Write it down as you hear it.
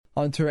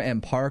Hunter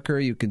and Parker.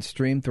 You can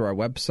stream through our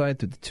website,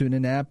 through the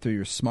TuneIn app, through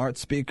your smart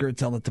speaker.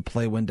 Tell it to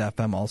play Wind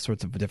FM, all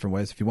sorts of different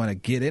ways. If you want to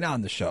get in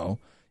on the show,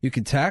 you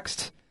can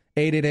text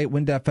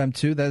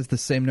 888-WIND-FM2. That is the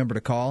same number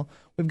to call.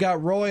 We've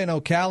got Roy and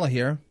Ocala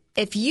here.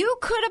 If you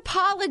could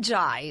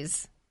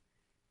apologize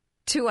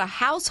to a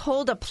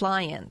household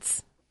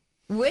appliance,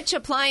 which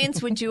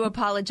appliance would you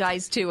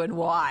apologize to and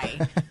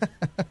why?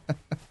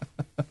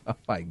 Oh,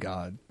 my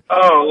God.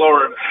 Oh,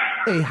 Lord.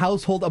 A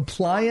household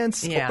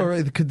appliance? Yeah.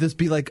 Or could this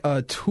be like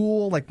a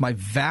tool, like my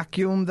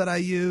vacuum that I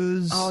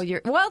use? Oh,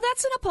 well,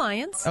 that's an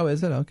appliance. Oh,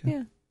 is it? Okay.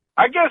 Yeah.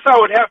 I guess I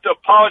would have to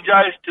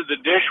apologize to the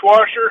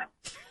dishwasher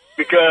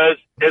because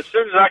as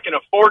soon as I can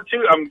afford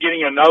to, I'm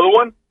getting another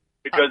one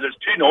because it's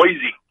too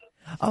noisy.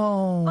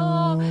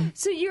 Oh,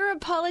 so you're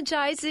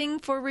apologizing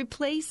for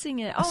replacing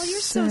it. Oh, you're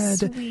so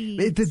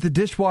sweet. The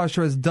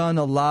dishwasher has done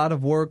a lot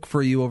of work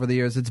for you over the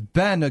years. It's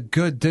been a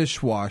good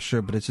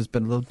dishwasher, but it's just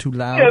been a little too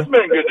loud. Yeah, it's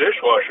been a good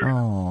dishwasher.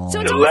 Oh.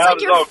 So it's almost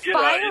like you're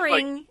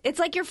firing. It's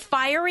like you're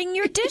firing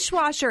your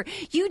dishwasher.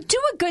 You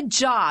do a good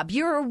job.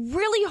 You're a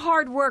really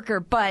hard worker,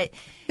 but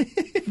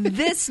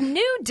this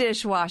new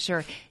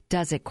dishwasher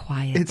does it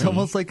quietly. It's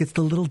almost like it's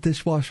the little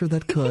dishwasher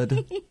that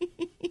could.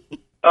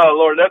 Oh,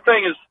 Lord, that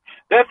thing is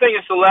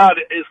so loud.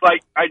 It's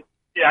like I'd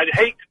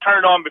hate to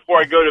turn it on before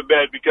I go to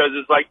bed because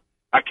it's like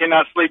I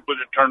cannot sleep with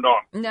it turned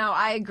on. No,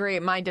 I agree.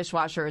 My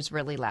dishwasher is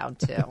really loud,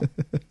 too.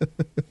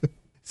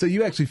 So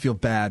you actually feel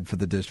bad for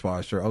the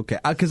dishwasher. Okay.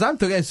 Because I'm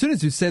thinking, as soon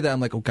as you say that, I'm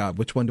like, oh, God,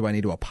 which one do I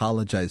need to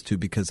apologize to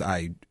because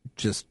I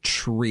just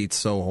treat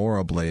so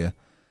horribly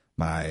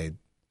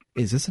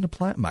is this an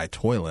appliance? My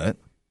toilet.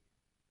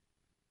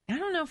 I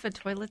don't know if a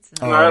toilet's...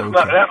 No,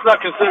 that's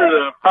not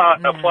considered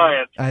an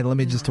appliance. All right, let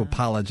me just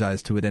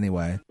apologize to it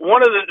anyway.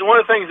 One of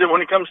the things that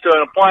when it comes to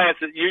an appliance,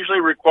 it usually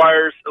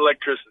requires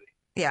electricity.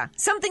 Yeah,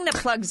 something that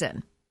plugs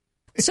in.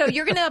 So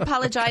you're going to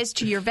apologize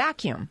to your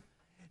vacuum.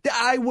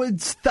 I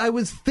was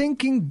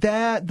thinking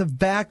that the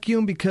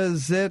vacuum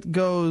because it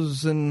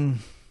goes and...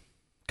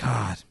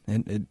 God,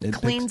 it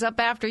cleans up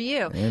after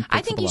you.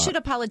 I think you should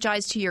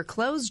apologize to your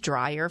clothes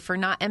dryer for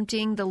not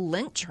emptying the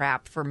lint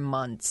trap for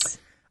months.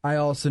 I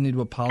also need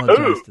to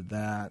apologize to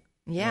that.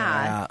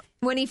 Yeah.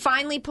 When he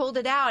finally pulled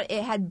it out,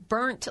 it had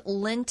burnt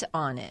lint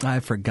on it.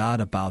 I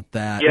forgot about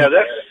that. Yeah,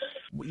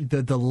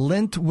 the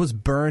lint was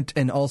burnt,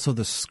 and also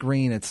the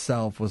screen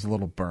itself was a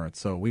little burnt.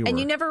 So And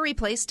you never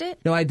replaced it?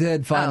 No, I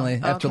did finally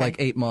after like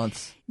 8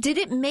 months. Did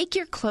it make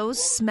your clothes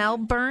smell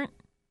burnt?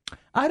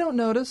 I don't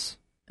notice.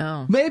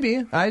 Oh.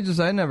 Maybe. I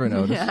never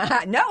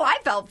noticed. No, I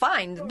felt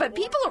fine. But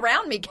people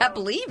around me kept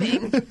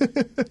leaving.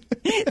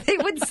 They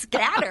would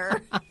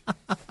scatter.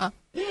 I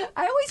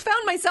always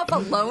found myself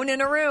alone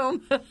in a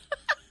room.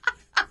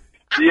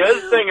 The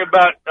other thing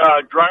about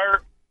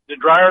the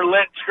dryer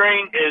lint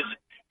screen is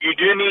you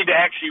do need to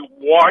actually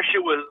wash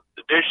it with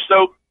the dish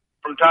soap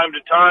from time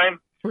to time.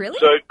 Really?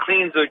 So it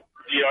cleans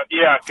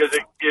because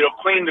it'll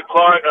clean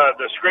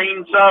the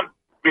screen some.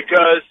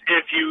 Because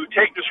if you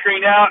take the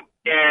screen out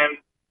and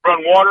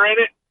run water in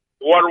it,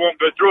 the water won't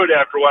go through it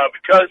after a while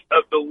because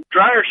of the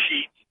dryer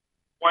sheets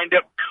wind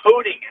up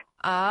coating it.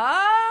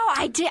 Oh,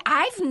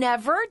 I've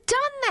never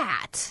done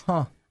that.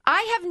 Huh.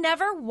 I have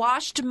never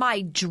washed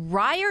my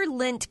dryer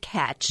lint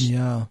catch.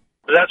 Yeah.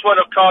 That's what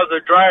will cause the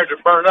dryer to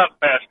burn up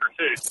faster,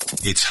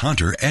 too. It's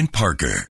Hunter and Parker.